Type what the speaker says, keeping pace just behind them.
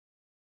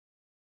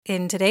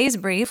In today's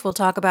brief, we'll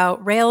talk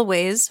about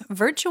railways,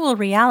 virtual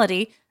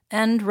reality,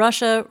 and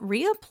Russia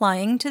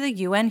reapplying to the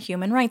UN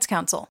Human Rights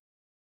Council.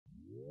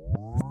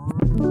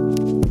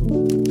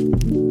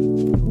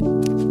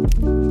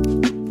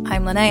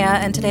 I'm Linnea,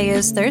 and today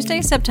is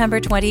Thursday, September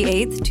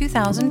 28th,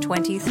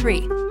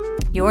 2023.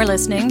 You're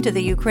listening to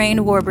the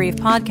Ukraine War Brief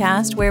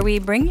podcast, where we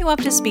bring you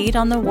up to speed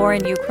on the war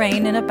in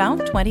Ukraine in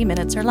about 20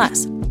 minutes or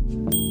less.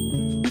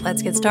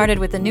 Let's get started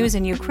with the news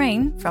in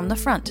Ukraine from the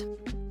front.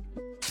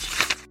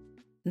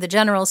 The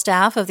General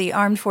Staff of the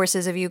Armed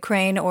Forces of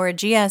Ukraine, or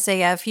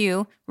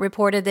GSAFU,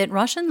 reported that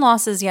Russian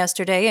losses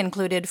yesterday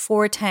included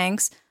 4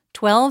 tanks,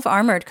 12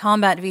 armored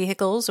combat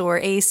vehicles, or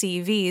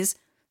ACVs,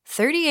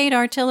 38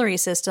 artillery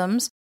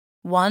systems,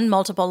 1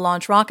 multiple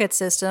launch rocket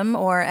system,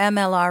 or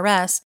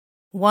MLRS,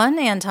 1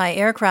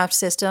 anti-aircraft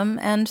system,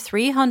 and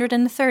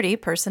 330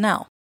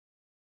 personnel.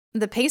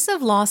 The pace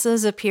of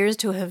losses appears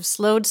to have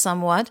slowed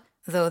somewhat,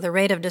 though the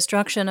rate of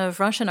destruction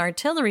of Russian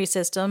artillery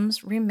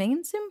systems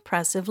remains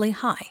impressively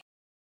high.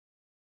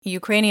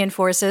 Ukrainian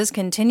forces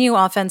continue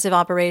offensive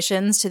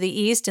operations to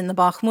the east in the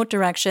Bakhmut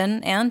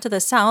direction and to the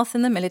south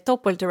in the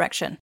Melitopol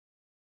direction.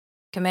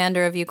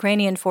 Commander of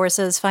Ukrainian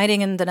forces fighting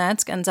in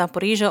Donetsk and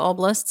Zaporizhia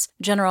oblasts,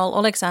 General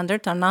Oleksandr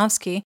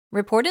Tarnavsky,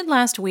 reported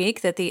last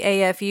week that the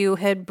AFU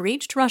had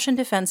breached Russian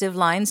defensive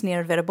lines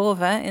near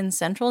Verbove in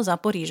central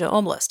Zaporizhia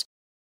Oblast.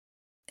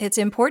 It's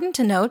important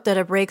to note that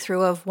a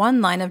breakthrough of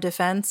one line of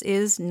defense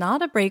is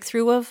not a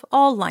breakthrough of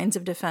all lines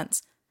of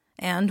defense.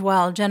 And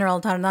while General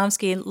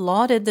Tarnavsky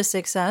lauded the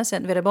success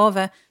at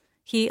Verbove,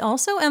 he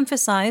also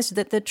emphasized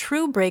that the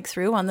true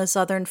breakthrough on the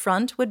southern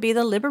front would be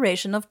the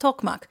liberation of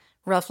Tokmak,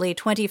 roughly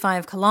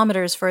 25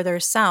 kilometers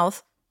further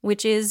south,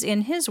 which is,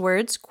 in his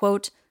words,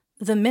 quote,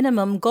 the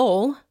minimum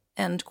goal,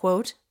 end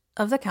quote,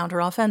 of the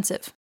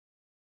counteroffensive.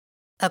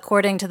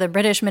 According to the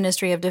British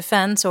Ministry of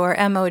Defense, or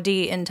MOD,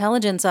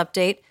 intelligence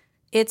update,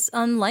 it's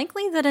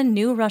unlikely that a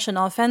new Russian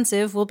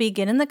offensive will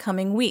begin in the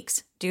coming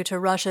weeks due to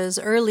Russia's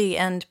early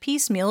and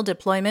piecemeal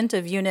deployment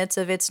of units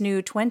of its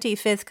new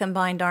 25th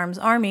Combined Arms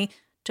Army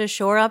to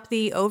shore up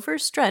the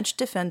overstretched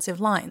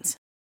defensive lines.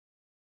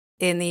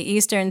 In the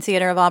eastern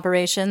theater of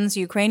operations,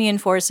 Ukrainian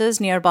forces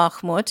near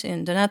Bakhmut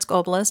in Donetsk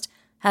Oblast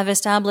have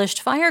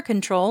established fire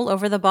control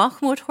over the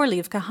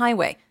Bakhmut-Horlivka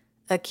highway,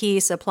 a key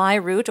supply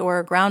route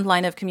or ground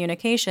line of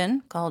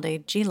communication, called a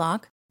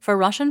GLOC, for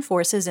Russian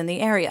forces in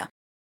the area,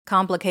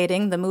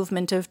 complicating the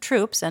movement of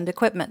troops and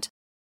equipment.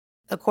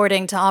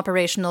 According to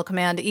Operational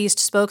Command East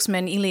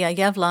spokesman Ilya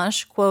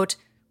Yevlash, quote,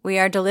 we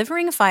are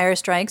delivering fire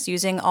strikes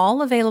using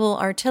all available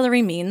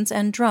artillery means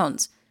and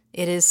drones.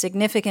 It is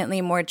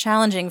significantly more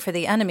challenging for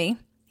the enemy,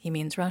 he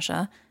means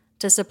Russia,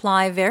 to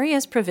supply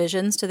various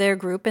provisions to their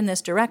group in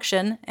this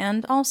direction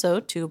and also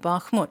to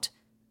Bakhmut,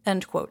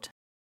 end quote.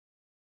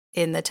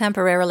 In the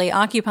temporarily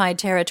occupied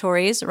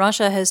territories,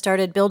 Russia has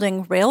started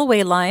building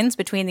railway lines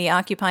between the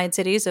occupied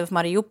cities of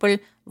Mariupol,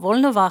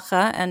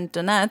 Volnovakha, and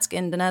Donetsk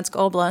in Donetsk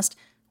Oblast,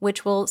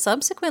 which will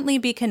subsequently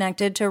be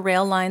connected to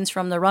rail lines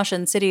from the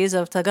Russian cities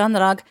of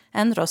Taganrog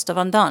and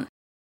Rostov-on-Don.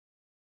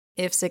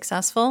 If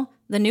successful,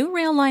 the new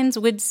rail lines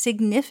would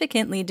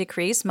significantly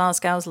decrease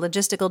Moscow's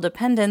logistical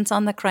dependence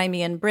on the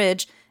Crimean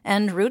Bridge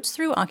and routes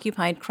through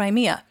occupied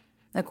Crimea,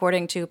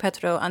 according to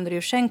Petro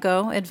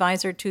Andriushenko,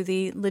 advisor to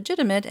the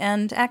legitimate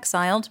and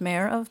exiled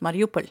mayor of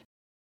Mariupol.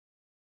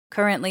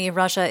 Currently,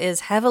 Russia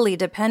is heavily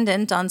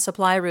dependent on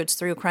supply routes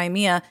through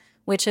Crimea,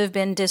 which have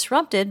been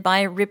disrupted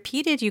by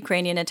repeated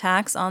Ukrainian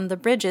attacks on the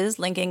bridges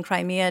linking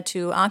Crimea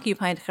to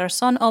occupied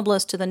Kherson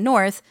Oblast to the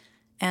north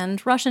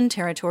and Russian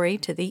territory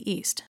to the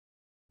east.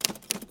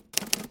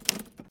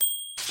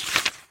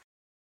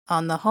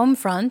 On the home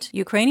front,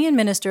 Ukrainian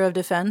Minister of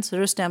Defense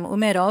Rustem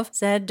Umerov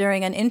said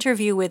during an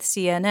interview with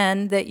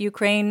CNN that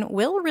Ukraine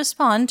will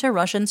respond to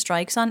Russian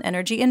strikes on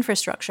energy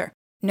infrastructure,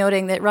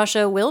 noting that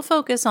Russia will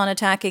focus on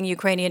attacking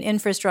Ukrainian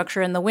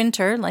infrastructure in the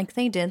winter like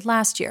they did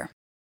last year.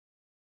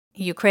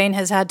 Ukraine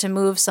has had to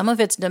move some of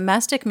its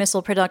domestic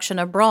missile production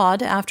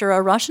abroad after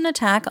a Russian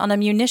attack on a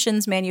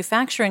munitions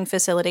manufacturing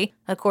facility,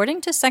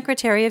 according to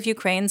Secretary of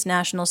Ukraine's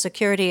National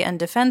Security and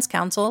Defense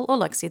Council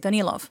Oleksiy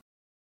Danilov.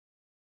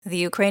 The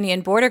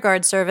Ukrainian Border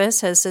Guard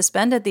Service has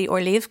suspended the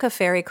Orlivka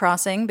ferry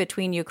crossing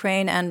between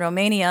Ukraine and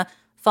Romania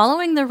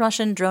following the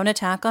Russian drone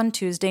attack on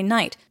Tuesday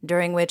night,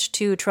 during which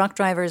 2 truck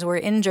drivers were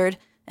injured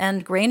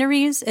and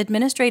granaries,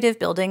 administrative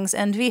buildings,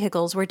 and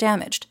vehicles were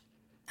damaged.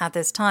 At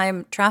this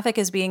time, traffic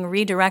is being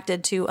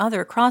redirected to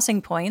other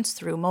crossing points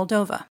through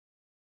Moldova.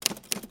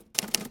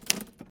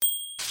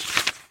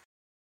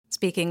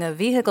 Speaking of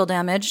vehicle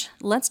damage,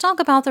 let's talk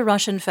about the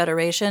Russian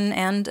Federation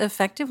and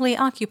effectively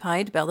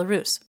occupied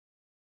Belarus.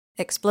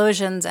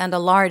 Explosions and a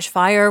large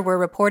fire were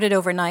reported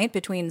overnight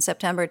between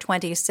September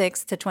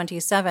 26th to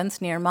 27th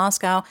near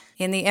Moscow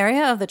in the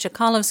area of the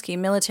Chkalovsky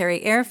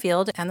military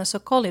airfield and the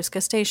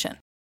Sokolivska station.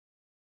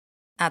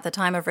 At the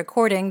time of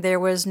recording, there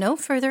was no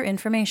further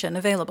information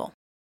available.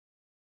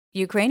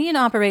 Ukrainian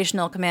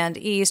Operational Command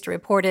East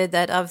reported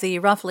that of the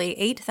roughly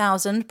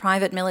 8,000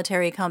 private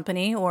military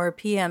company or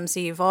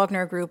PMC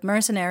Wagner Group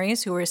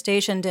mercenaries who were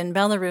stationed in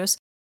Belarus,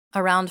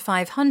 Around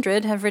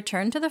 500 have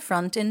returned to the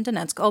front in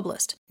Donetsk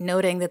Oblast,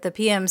 noting that the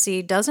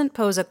PMC doesn't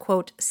pose a,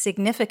 quote,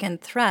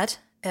 significant threat,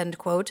 end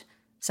quote,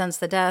 since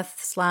the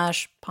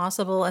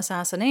death/possible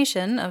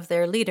assassination of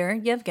their leader,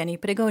 Yevgeny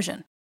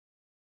Prigozhin.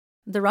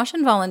 The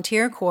Russian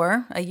Volunteer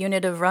Corps, a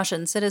unit of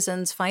Russian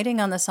citizens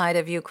fighting on the side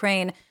of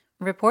Ukraine,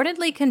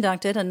 reportedly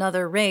conducted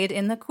another raid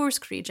in the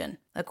Kursk region,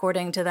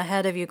 according to the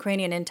head of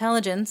Ukrainian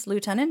intelligence,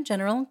 Lieutenant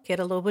General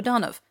Kirill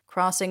Budanov,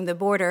 crossing the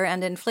border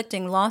and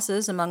inflicting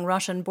losses among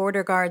Russian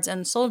border guards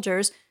and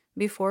soldiers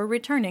before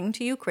returning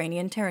to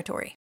Ukrainian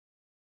territory.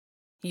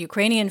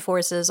 Ukrainian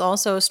forces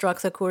also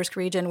struck the Kursk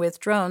region with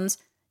drones,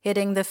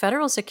 hitting the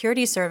Federal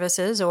Security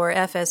Services, or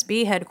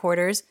FSB,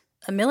 headquarters,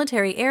 a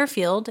military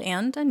airfield,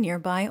 and a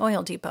nearby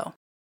oil depot.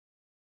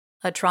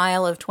 A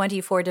trial of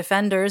 24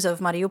 defenders of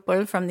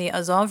Mariupol from the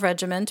Azov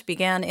Regiment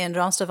began in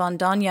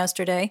Rostov-on-Don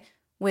yesterday,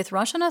 with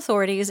Russian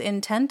authorities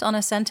intent on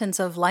a sentence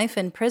of life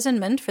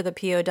imprisonment for the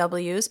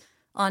POWs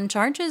on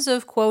charges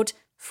of, quote,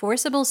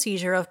 forcible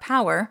seizure of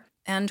power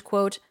and,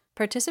 quote,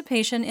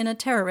 participation in a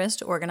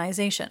terrorist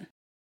organization.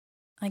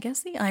 I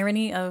guess the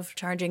irony of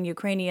charging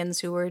Ukrainians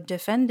who were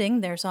defending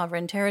their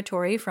sovereign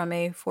territory from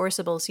a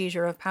forcible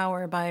seizure of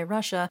power by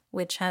Russia,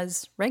 which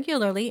has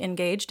regularly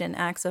engaged in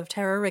acts of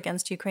terror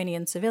against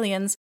Ukrainian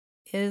civilians,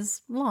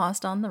 is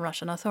lost on the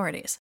Russian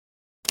authorities.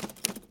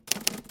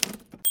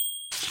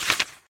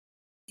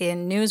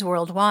 In news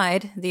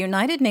worldwide, the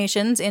United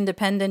Nations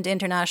Independent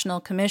International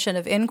Commission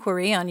of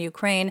Inquiry on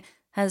Ukraine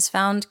has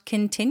found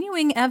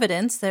continuing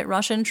evidence that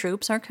Russian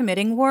troops are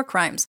committing war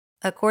crimes,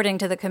 according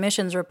to the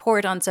Commission's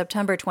report on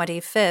September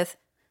 25th,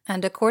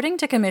 and according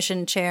to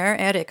Commission Chair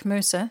Erik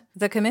Müsse,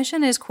 the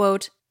Commission is,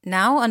 quote,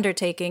 now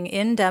undertaking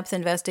in-depth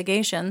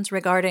investigations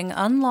regarding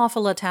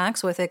unlawful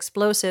attacks with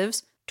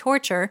explosives,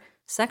 torture,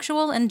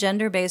 sexual and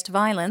gender-based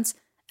violence,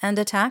 and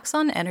attacks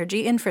on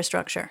energy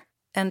infrastructure,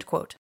 end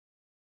quote.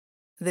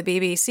 The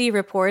BBC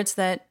reports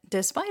that,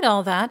 despite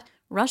all that,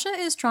 Russia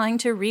is trying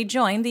to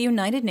rejoin the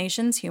United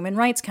Nations Human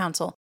Rights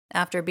Council,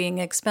 after being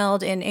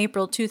expelled in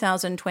April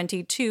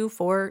 2022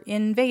 for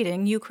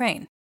invading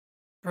Ukraine.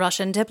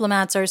 Russian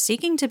diplomats are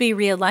seeking to be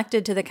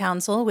re-elected to the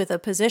council with a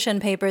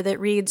position paper that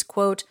reads,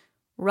 quote,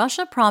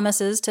 Russia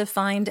promises to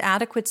find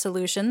adequate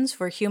solutions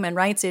for human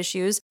rights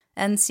issues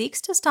and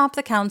seeks to stop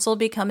the council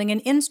becoming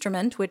an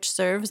instrument which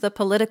serves the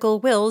political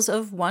wills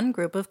of one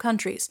group of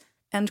countries,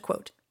 end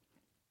quote.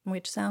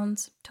 Which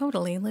sounds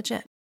totally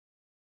legit.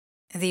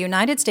 The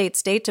United States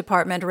State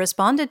Department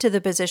responded to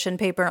the position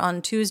paper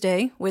on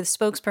Tuesday, with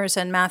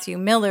spokesperson Matthew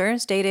Miller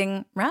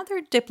stating, rather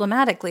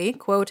diplomatically,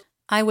 quote,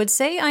 I would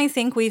say I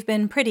think we've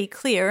been pretty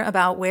clear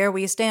about where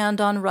we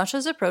stand on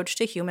Russia's approach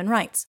to human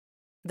rights.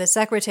 The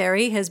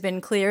Secretary has been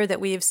clear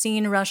that we have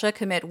seen Russia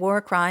commit war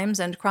crimes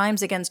and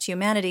crimes against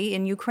humanity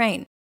in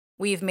Ukraine.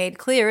 We've made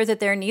clear that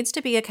there needs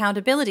to be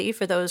accountability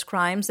for those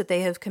crimes that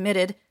they have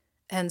committed,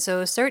 and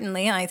so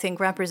certainly I think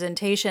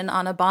representation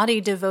on a body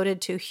devoted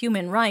to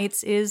human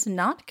rights is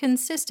not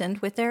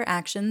consistent with their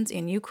actions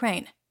in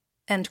Ukraine,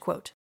 end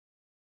quote.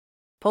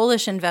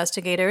 Polish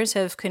investigators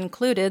have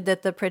concluded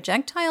that the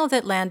projectile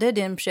that landed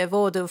in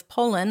Przewodów,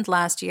 Poland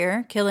last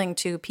year, killing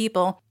 2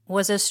 people,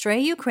 was a stray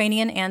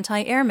Ukrainian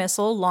anti-air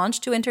missile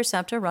launched to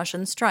intercept a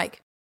Russian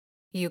strike.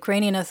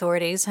 Ukrainian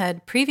authorities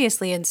had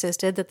previously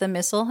insisted that the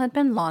missile had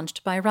been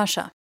launched by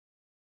Russia.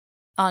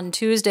 On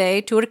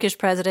Tuesday, Turkish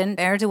President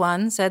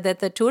Erdogan said that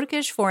the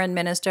Turkish Foreign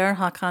Minister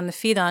Hakan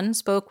Fidan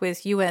spoke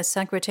with U.S.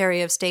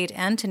 Secretary of State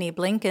Antony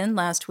Blinken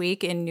last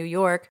week in New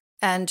York,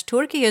 and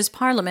Turkey's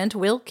parliament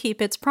will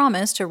keep its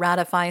promise to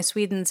ratify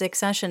Sweden's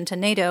accession to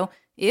NATO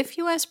if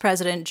U.S.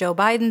 President Joe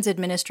Biden's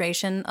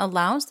administration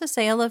allows the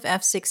sale of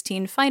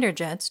F-16 fighter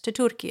jets to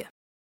Turkey.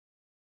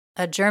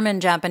 A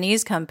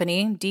German-Japanese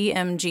company,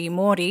 DMG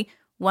Mori,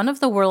 one of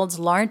the world's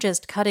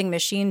largest cutting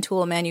machine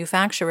tool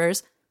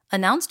manufacturers,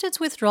 announced its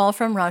withdrawal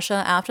from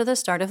Russia after the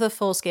start of the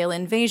full-scale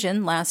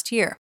invasion last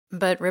year,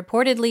 but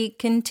reportedly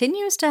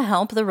continues to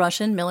help the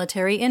Russian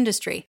military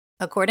industry,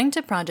 according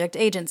to Project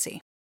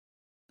Agency.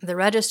 The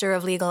Register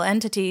of Legal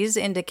Entities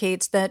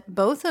indicates that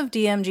both of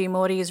DMG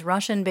Mori's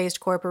Russian-based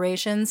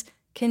corporations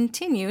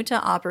continue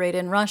to operate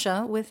in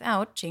Russia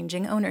without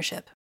changing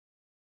ownership.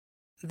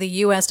 The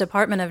U.S.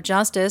 Department of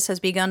Justice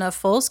has begun a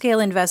full-scale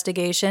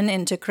investigation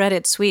into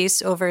Credit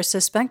Suisse over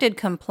suspected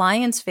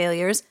compliance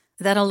failures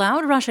that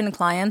allowed Russian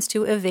clients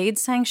to evade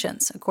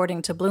sanctions,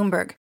 according to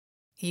Bloomberg.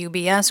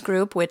 UBS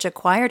Group, which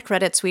acquired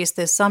Credit Suisse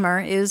this summer,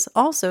 is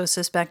also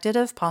suspected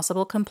of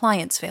possible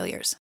compliance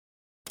failures.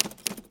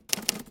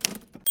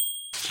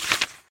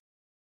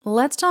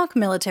 Let's talk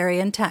military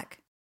and tech.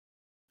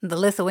 The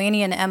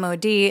Lithuanian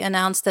MOD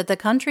announced that the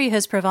country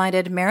has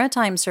provided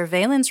maritime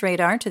surveillance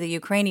radar to the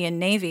Ukrainian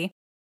Navy.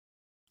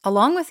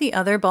 Along with the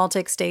other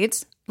Baltic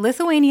states,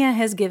 Lithuania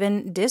has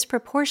given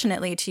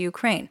disproportionately to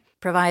Ukraine,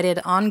 provided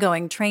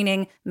ongoing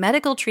training,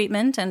 medical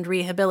treatment, and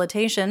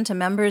rehabilitation to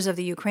members of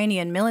the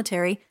Ukrainian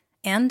military,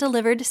 and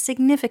delivered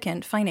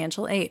significant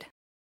financial aid.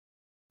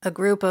 A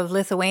group of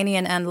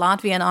Lithuanian and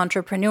Latvian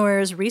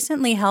entrepreneurs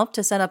recently helped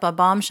to set up a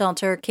bomb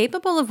shelter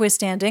capable of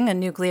withstanding a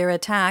nuclear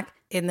attack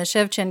in the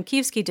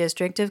Shevchenkivsky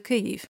district of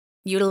Kyiv,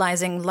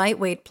 utilizing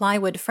lightweight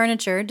plywood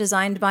furniture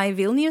designed by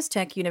Vilnius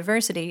Tech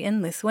University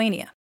in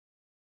Lithuania.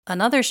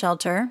 Another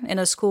shelter, in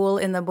a school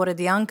in the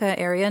Borodyanka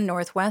area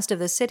northwest of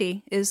the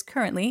city, is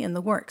currently in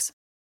the works.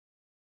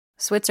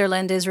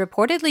 Switzerland is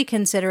reportedly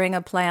considering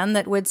a plan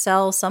that would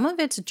sell some of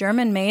its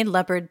German-made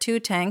Leopard 2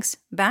 tanks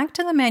back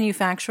to the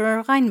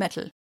manufacturer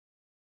Rheinmetall.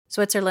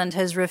 Switzerland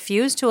has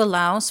refused to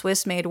allow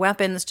Swiss-made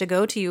weapons to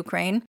go to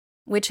Ukraine,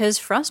 which has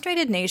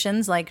frustrated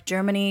nations like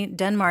Germany,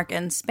 Denmark,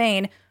 and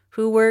Spain,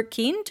 who were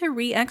keen to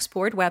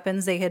re-export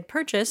weapons they had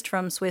purchased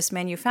from Swiss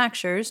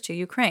manufacturers to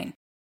Ukraine.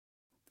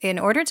 In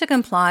order to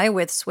comply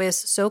with Swiss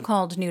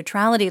so-called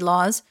neutrality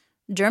laws,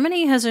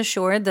 Germany has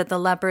assured that the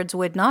Leopards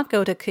would not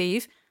go to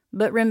Kyiv,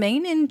 but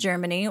remain in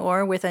Germany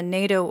or with a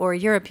NATO or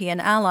European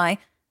ally,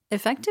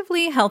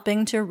 effectively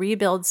helping to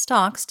rebuild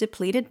stocks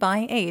depleted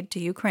by aid to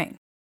Ukraine.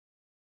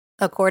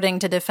 According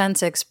to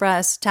Defense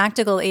Express,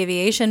 tactical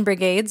aviation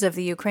brigades of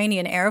the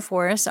Ukrainian Air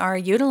Force are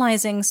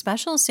utilizing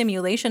special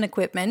simulation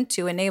equipment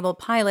to enable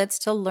pilots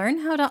to learn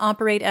how to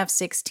operate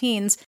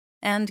F-16s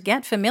and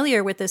get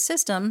familiar with the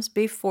systems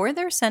before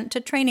they're sent to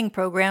training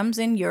programs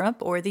in Europe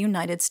or the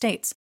United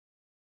States.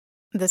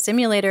 The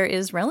simulator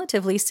is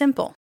relatively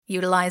simple,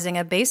 utilizing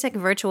a basic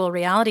virtual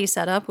reality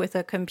setup with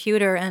a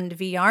computer and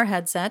VR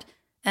headset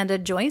and a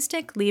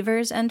joystick,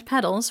 levers, and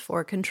pedals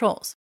for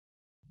controls.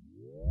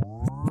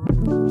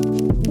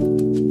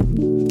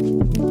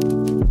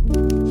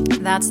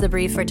 That's the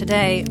brief for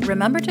today.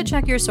 Remember to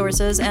check your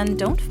sources and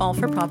don't fall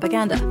for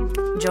propaganda.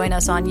 Join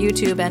us on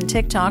YouTube and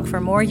TikTok for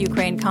more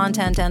Ukraine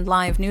content and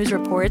live news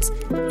reports,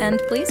 and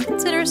please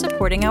consider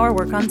supporting our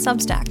work on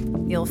Substack.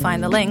 You'll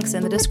find the links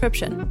in the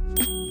description.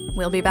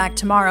 We'll be back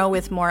tomorrow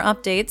with more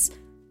updates.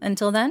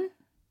 Until then,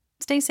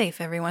 stay safe,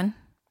 everyone.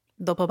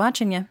 Do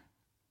pobачення.